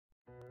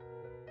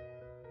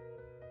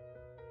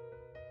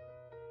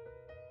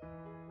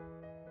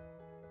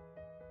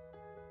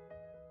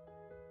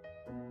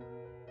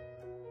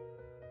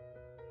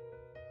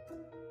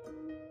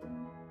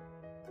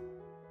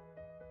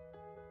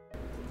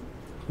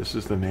This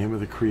is the name of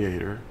the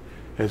Creator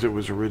as it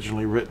was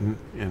originally written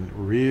in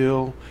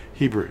real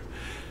Hebrew.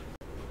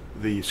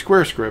 The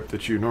square script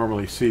that you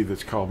normally see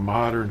that's called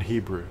modern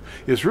Hebrew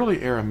is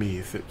really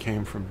Aramaic that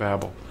came from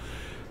Babel.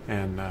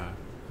 And,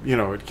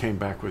 it came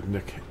back with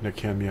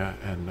Nehemiah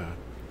and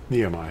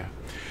Nehemiah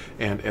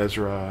and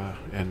Ezra,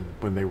 and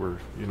when they were,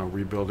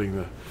 rebuilding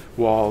the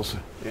walls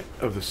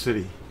of the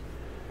city.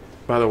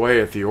 By the way,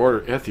 at the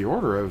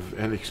order of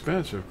and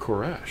expense of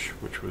Koresh,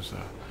 which was,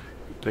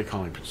 they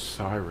call him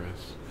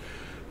Cyrus.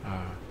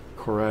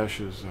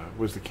 Koresh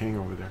was the king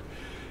over there.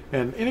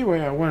 And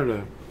anyway, I wanted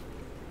to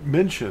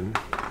mention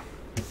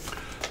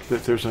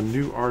that there's a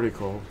new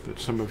article that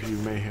some of you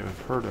may have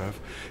heard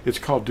of. It's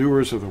called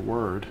Doers of the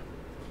Word,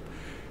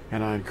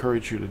 and I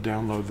encourage you to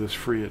download this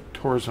free at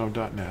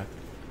tourism.net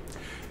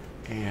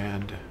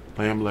and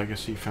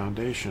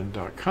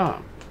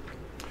lamblegacyfoundation.com.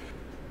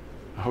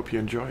 I hope you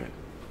enjoy it.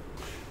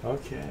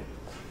 Okay.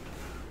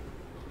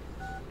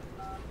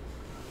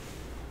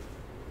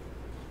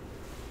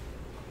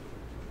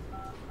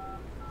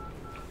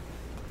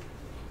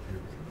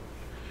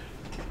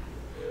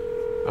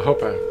 I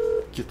hope I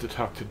get to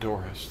talk to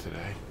Doris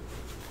today.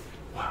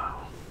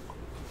 Wow.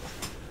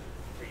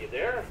 Are you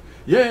there?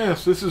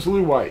 Yes, this is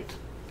Lew White.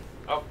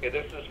 Okay,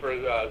 this is for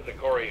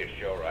Zachariah's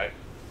show, right?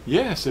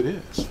 Yes, it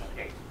is.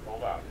 Okay,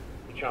 hold on.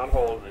 Put you on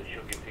hold and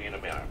she'll get to you in a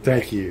minute.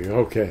 Thank you.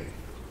 Okay.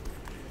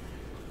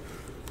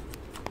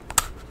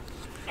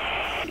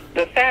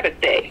 The Sabbath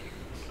day.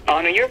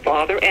 Honor your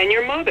father and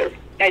your mother,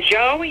 as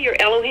Yahweh your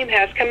Elohim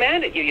has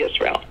commanded you,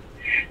 Yisrael,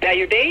 that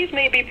your days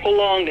may be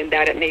prolonged and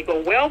that it may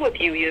go well with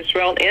you,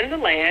 Yisrael, in the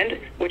land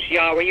which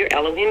Yahweh your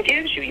Elohim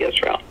gives you,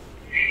 Yisrael.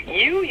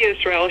 You,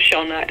 Yisrael,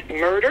 shall not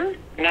murder,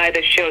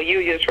 neither shall you,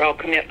 Yisrael,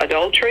 commit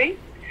adultery,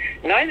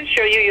 neither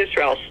shall you,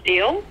 Yisrael,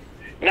 steal,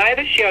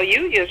 neither shall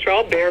you,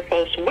 Yisrael, bear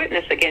false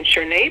witness against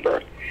your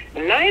neighbor,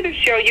 neither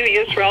shall you,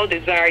 Yisrael,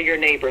 desire your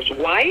neighbor's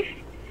wife,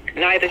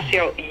 neither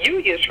shall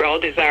you,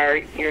 Yisrael, desire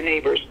your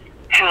neighbor's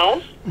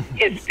house,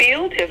 his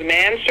field, his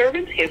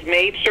manservant, his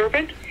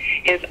maidservant,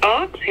 his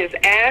ox, his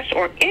ass,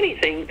 or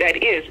anything that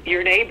is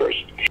your neighbor's.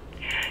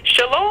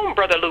 Shalom,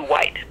 Brother Lew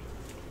White.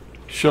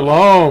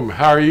 Shalom.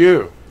 How are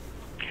you?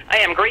 I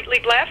am greatly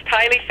blessed,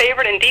 highly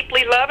favored, and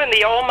deeply loved, and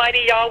the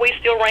Almighty Yahweh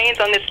still reigns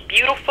on this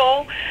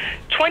beautiful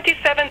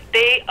 27th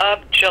day of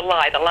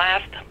July, the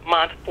last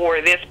month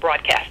for this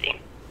broadcasting.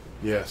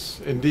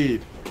 Yes,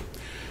 indeed.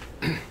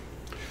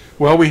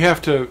 Well, we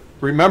have to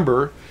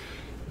remember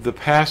the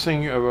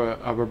passing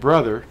of a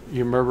brother.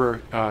 You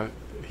remember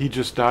he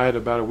just died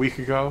about a week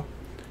ago?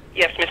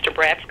 Yes, Mr.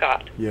 Brad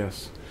Scott.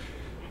 Yes.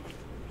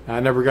 I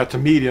never got to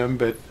meet him,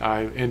 but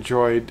I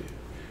enjoyed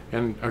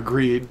and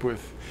agreed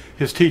with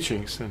his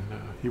teachings, and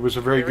he was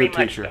a very good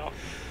teacher. So.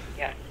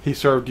 Yes. He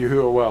served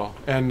Yahuwah well.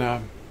 And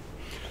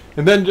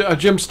then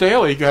Jim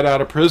Staley got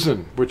out of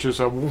prison, which is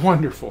a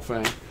wonderful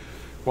thing.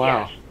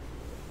 Wow.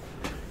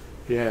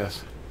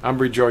 Yes. I'm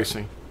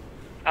rejoicing.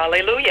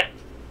 Hallelujah.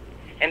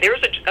 And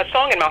there's a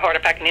song in my heart,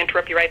 if I can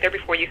interrupt you right there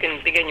before you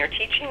can begin your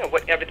teaching or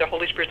whatever the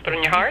Holy Spirit's put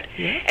in your heart.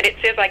 Yeah. And it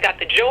says, I got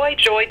the joy,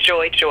 joy,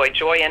 joy, joy,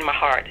 joy in my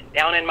heart,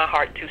 down in my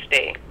heart to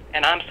stay.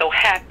 And I'm so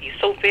happy,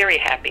 so very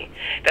happy,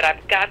 that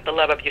I've got the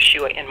love of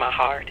Yeshua in my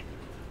heart.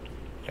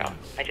 So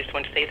I just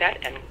want to say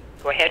that and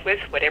go ahead with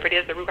whatever it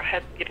is the Ruach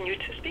has given you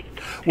to speak.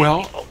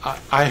 Well,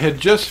 I had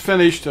just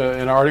finished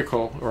an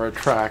article or a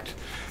tract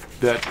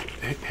that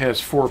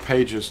has 4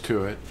 pages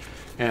to it,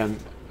 and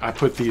I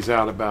put these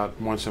out about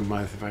once a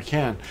month if I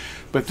can.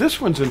 But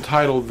this one's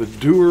entitled The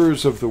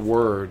Doers of the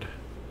Word.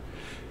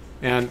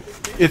 And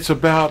it's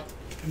about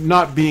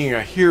not being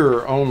a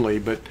hearer only,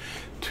 but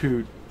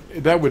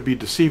that would be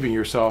deceiving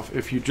yourself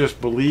if you just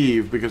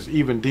believe, because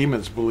even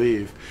demons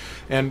believe.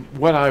 And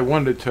what I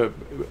wanted to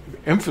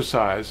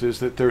emphasize is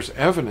that there's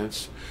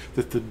evidence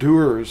that the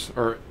doers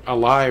are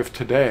alive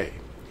today.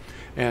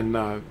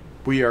 And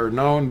we are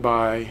known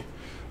by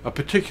a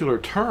particular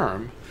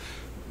term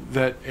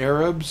that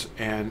Arabs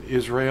and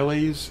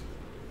Israelis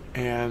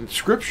and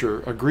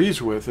Scripture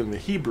agrees with in the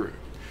Hebrew.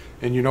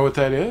 And you know what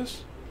that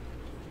is?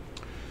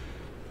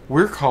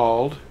 We're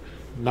called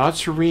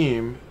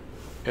Natsarim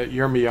at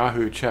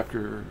Yirmiyahu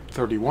chapter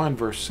 31,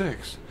 verse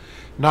 6.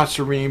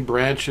 Natsarim,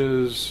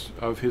 branches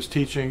of his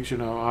teachings,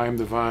 I am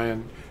the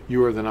vine,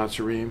 you are the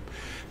Natsarim.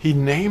 He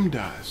named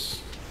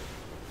us.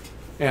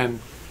 And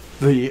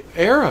the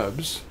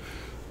Arabs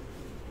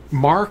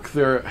mark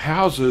their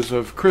houses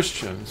of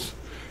Christians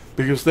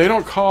because they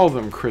don't call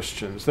them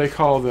Christians. They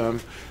call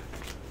them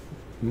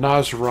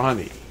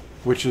NASRANI,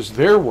 which is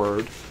their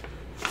word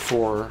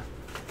for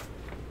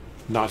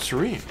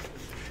Natsarim.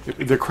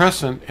 The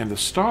crescent and the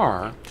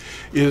star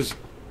is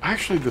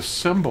actually the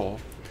symbol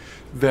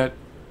that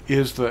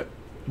is the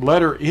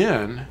letter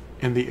N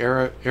in the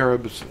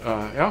Arab's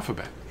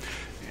alphabet.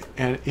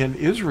 And in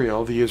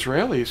Israel, the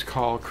Israelis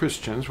call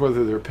Christians,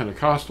 whether they're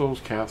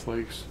Pentecostals,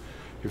 Catholics,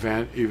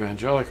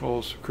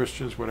 evangelicals,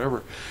 Christians,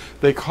 whatever,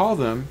 they call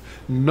them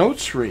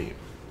Notsrim.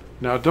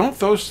 Now, don't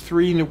those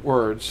 3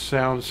 words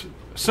sound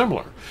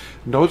similar?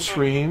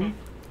 Notsrim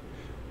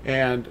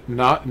and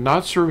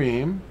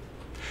Natsarim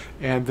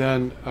And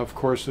then, of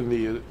course, in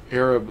the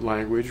Arab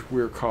language,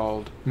 we're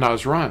called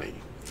NASRANI.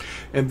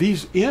 And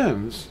these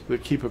N's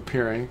that keep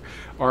appearing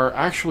are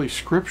actually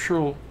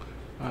scriptural,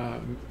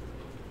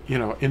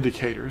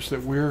 indicators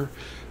that we're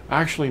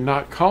actually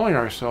not calling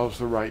ourselves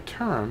the right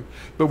term,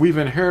 but we've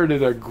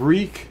inherited a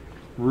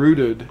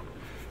Greek-rooted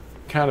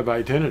kind of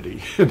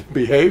identity and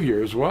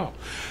behavior as well.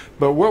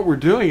 But what we're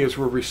doing is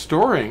we're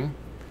restoring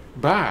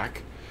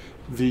back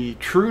the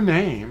true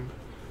name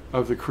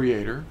of the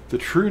Creator, the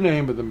true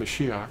name of the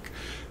Mashiach,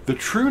 the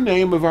true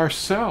name of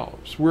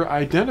ourselves. We're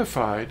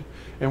identified,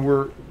 and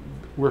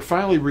we're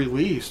finally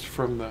released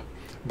from the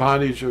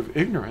bondage of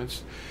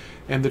ignorance.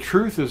 And the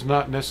truth is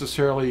not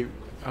necessarily,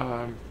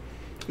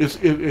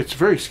 it's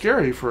very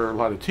scary for a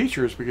lot of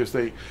teachers because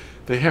they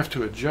have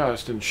to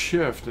adjust and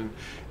shift. And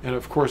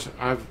of course,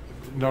 I've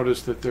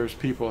noticed that there's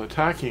people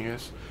attacking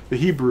us. The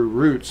Hebrew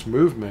roots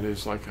movement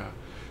is like a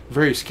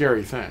very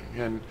scary thing.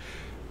 And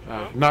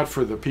not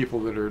for the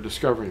people that are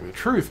discovering the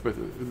truth, but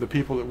the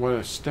people that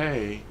want to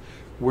stay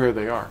where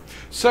they are.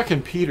 2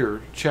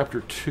 Peter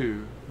chapter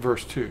 2,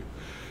 verse 2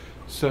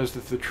 says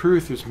that the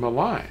truth is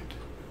maligned,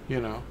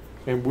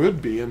 and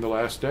would be in the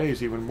last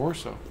days even more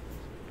so.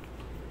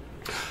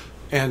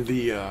 And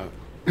the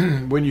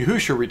when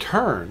Yahushua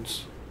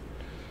returns,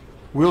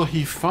 will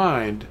he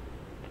find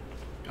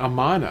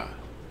AMANAH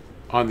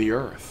on the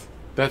earth?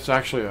 That's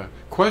actually a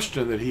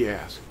question that he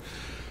asked.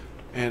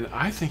 And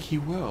I think he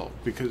will,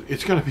 because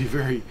it's going to be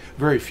very,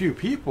 very few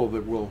people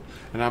that will,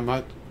 and I'm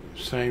not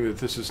saying that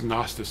this is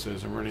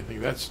Gnosticism or anything,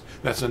 that's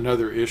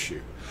another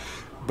issue.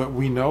 But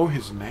we know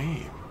his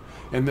name,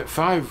 and that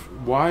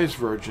 5 wise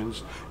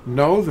virgins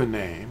know the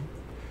name,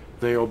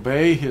 they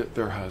obey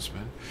their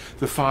husband.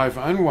 The 5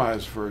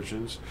 unwise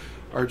virgins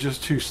are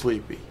just too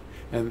sleepy,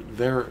 and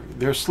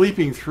they're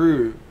sleeping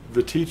through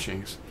the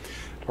teachings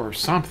or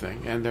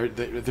something, and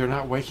they're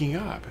not waking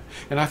up.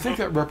 And I think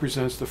that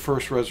represents the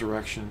first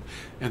resurrection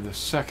and the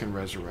second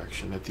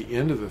resurrection at the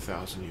end of the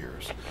 1,000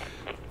 years.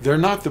 They're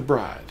not the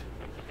bride.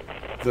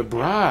 The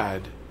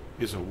bride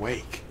is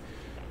awake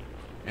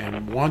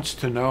and wants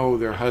to know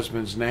their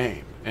husband's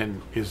name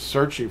and is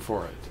searching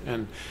for it.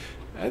 And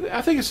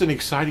I think it's an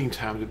exciting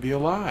time to be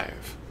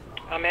alive.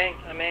 Amen.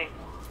 Amen.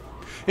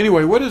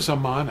 Anyway, what is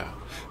AMANAH?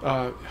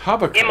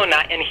 Habakkuk.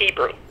 AMANAH in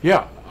Hebrew.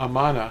 Yeah,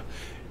 AMANAH.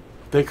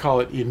 They call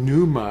it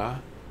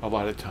Enuma a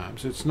lot of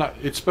times.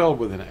 It's spelled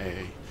with an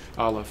A,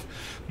 Aleph.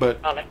 But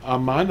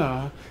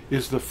AMANAH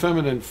is the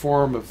feminine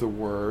form of the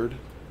word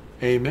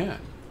Amen.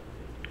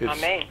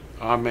 Amen.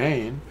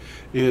 Amen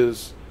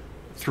is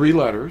 3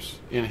 letters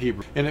in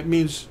Hebrew, and it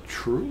means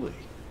truly.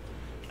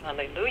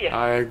 Hallelujah.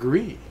 I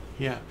agree.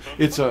 Yeah.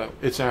 It's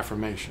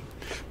affirmation.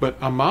 But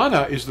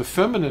AMANAH is the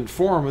feminine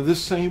form of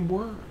this same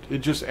word. It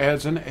just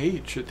adds an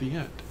H at the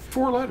end.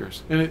 4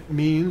 letters, and it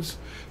means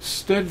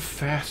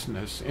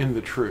steadfastness in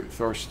the truth,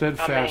 or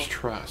steadfast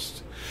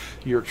trust.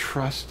 You're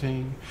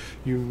trusting,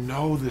 you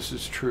know this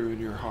is true in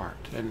your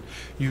heart, and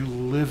you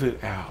live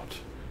it out.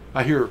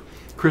 I hear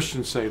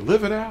Christians say,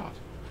 live it out.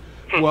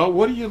 Well,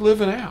 what are you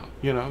living out?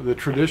 The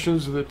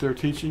traditions that they're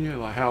teaching you,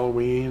 like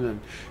Halloween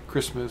and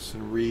Christmas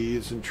and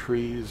wreaths and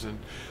trees and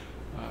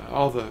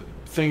all the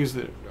things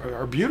that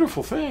are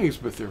beautiful things,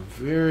 but they're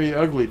very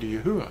ugly to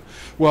Yahuwah.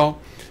 Well,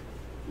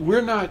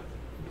 we're not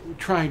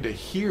trying to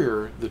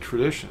hear the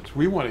traditions.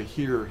 We want to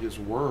hear his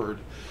word,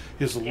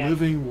 his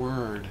living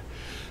word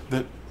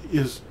that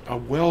is a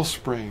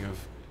wellspring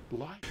of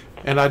life.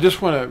 And I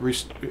just want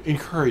to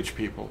encourage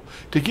people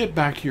to get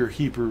back to your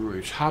Hebrew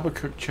roots.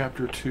 Habakkuk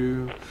chapter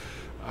 2,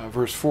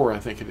 verse 4, I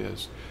think it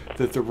is,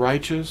 that the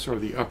righteous or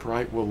the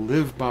upright will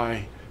live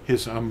by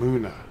his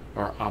amunah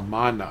or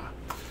AMANAH.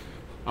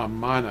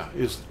 AMANAH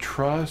is the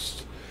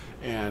trust,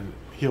 and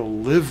he'll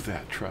live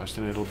that trust,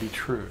 and it'll be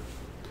true.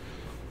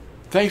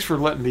 Thanks for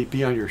letting me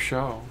be on your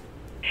show.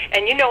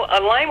 And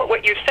align with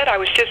what you said, I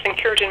was just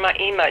encouraging my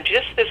Ema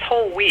just this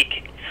whole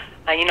week.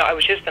 I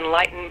was just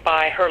enlightened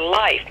by her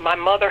life. My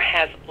mother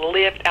has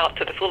lived out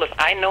to the fullest.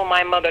 I know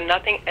my mother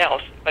nothing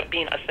else but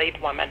being a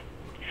saved woman.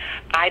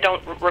 I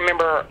don't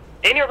remember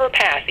any of her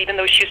past, even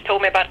though she's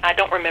told me about it, I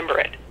don't remember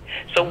it.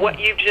 So what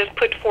you've just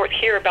put forth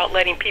here about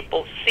letting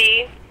people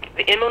see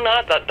the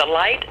Emunah, the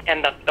light,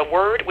 and the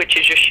word, which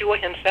is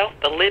Yeshua himself,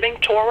 the living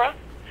Torah,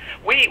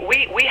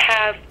 we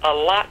have a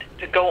lot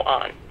to go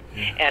on.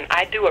 Yeah. And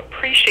I do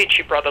appreciate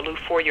you, Brother Lew,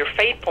 for your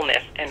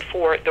faithfulness and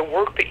for the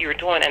work that you're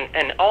doing.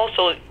 And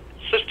also,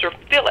 Sister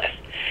Phyllis,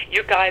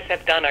 you guys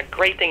have done a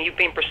great thing. You've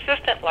been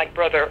persistent like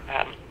Brother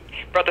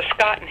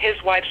Scott and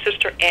his wife,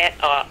 Sister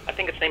I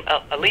think it's named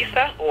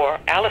Elisa or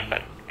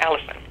Allison.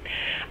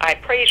 I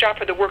praise y'all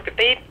for the work that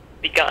they've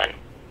begun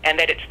and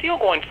that it's still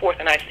going forth.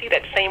 And I see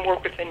that same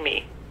work within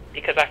me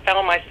because I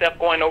found myself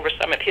going over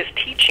some of his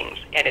teachings,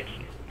 and it's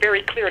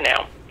very clear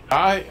now.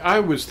 I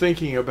was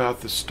thinking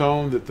about the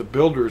stone that the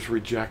builders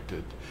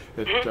rejected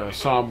at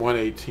Psalm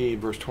 118,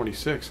 verse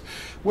 26.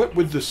 What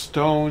would the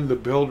stone the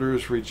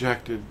builders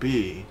rejected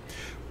be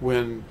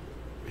when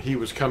he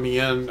was coming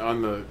in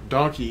on the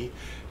donkey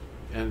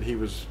and he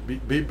was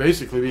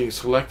basically being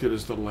selected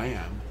as the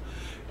lamb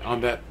on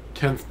that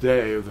 10th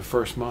day of the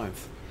first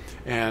month?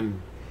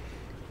 And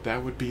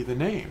that would be the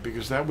name,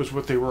 because that was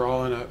what they were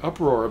all in an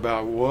uproar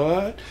about.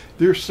 What?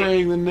 They're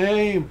saying the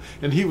name.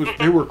 And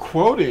they were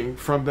quoting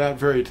from that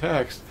very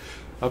text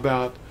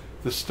about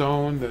the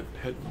stone that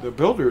the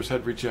builders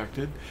had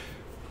rejected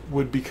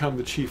would become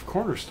the chief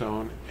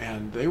cornerstone,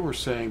 and they were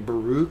saying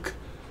Baruch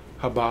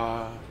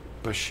haba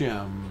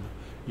Bashem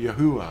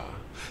Yahuwah.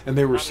 And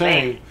they were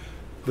saying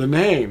the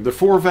name, the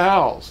 4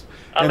 vowels.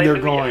 And they're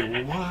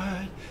going,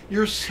 what?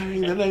 You're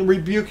saying the name.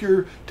 Rebuke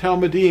your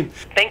Talmudim.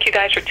 Thank you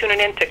guys for tuning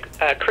in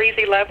to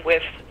Crazy Love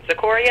with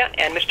Zachariah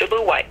and Mr.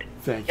 Lew White.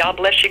 Thank you. Y'all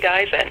bless you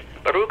guys, and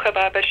Baruch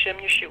haba Bashem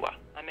Yeshua.